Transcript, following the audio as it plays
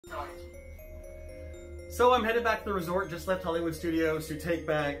So I'm headed back to the resort, just left Hollywood Studios to take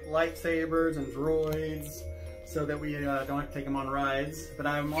back lightsabers and droids so that we don't have to take them on rides. But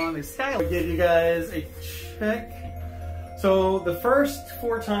I'm on the Skyliner to give you guys a check. So the first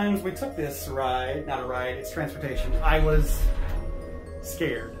 4 times we took this ride, not a ride, it's transportation, I was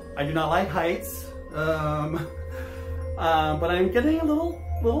scared. I do not like heights, but I'm getting a little,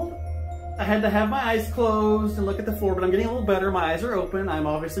 I had to have my eyes closed and look at the floor, but I'm getting a little better. My eyes are open. I'm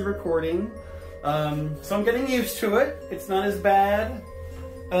obviously recording. So I'm getting used to it. It's not as bad.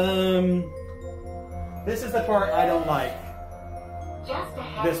 This is the part I don't like.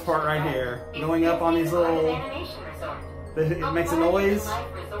 This part right here. Going up on these little... It makes a noise.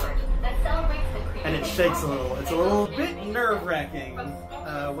 And it shakes a little. It's a little bit nerve-wracking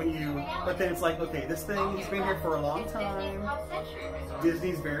but then it's like, okay, this thing has been here for a long time.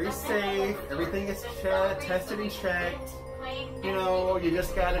 Disney's very safe. Everything is tested and checked. You know, you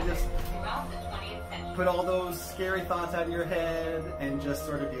just gotta put all those scary thoughts out of your head and just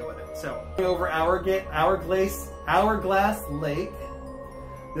sort of deal with it. So, over Hourglass Lake.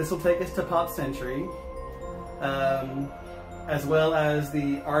 This will take us to Pop Century, as well as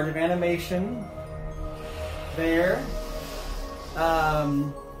the Art of Animation there.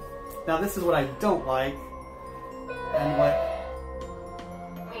 Now this is what I don't like, and what...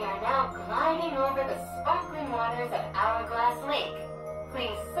 We are now gliding over the sparkling waters of Hourglass Lake.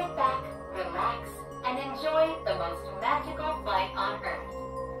 Please sit back, relax, and enjoy the most magical flight on Earth.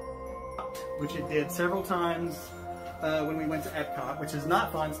 Which it did several times when we went to Epcot, which is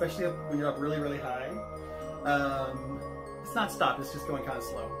not fun, especially when you're up really, really high. It's not stopped, it's just going kind of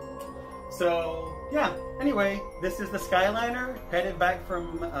slow. So, yeah, anyway, this is the Skyliner, headed back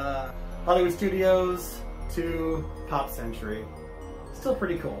from Hollywood Studios to Pop Century. Still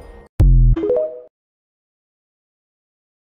pretty cool.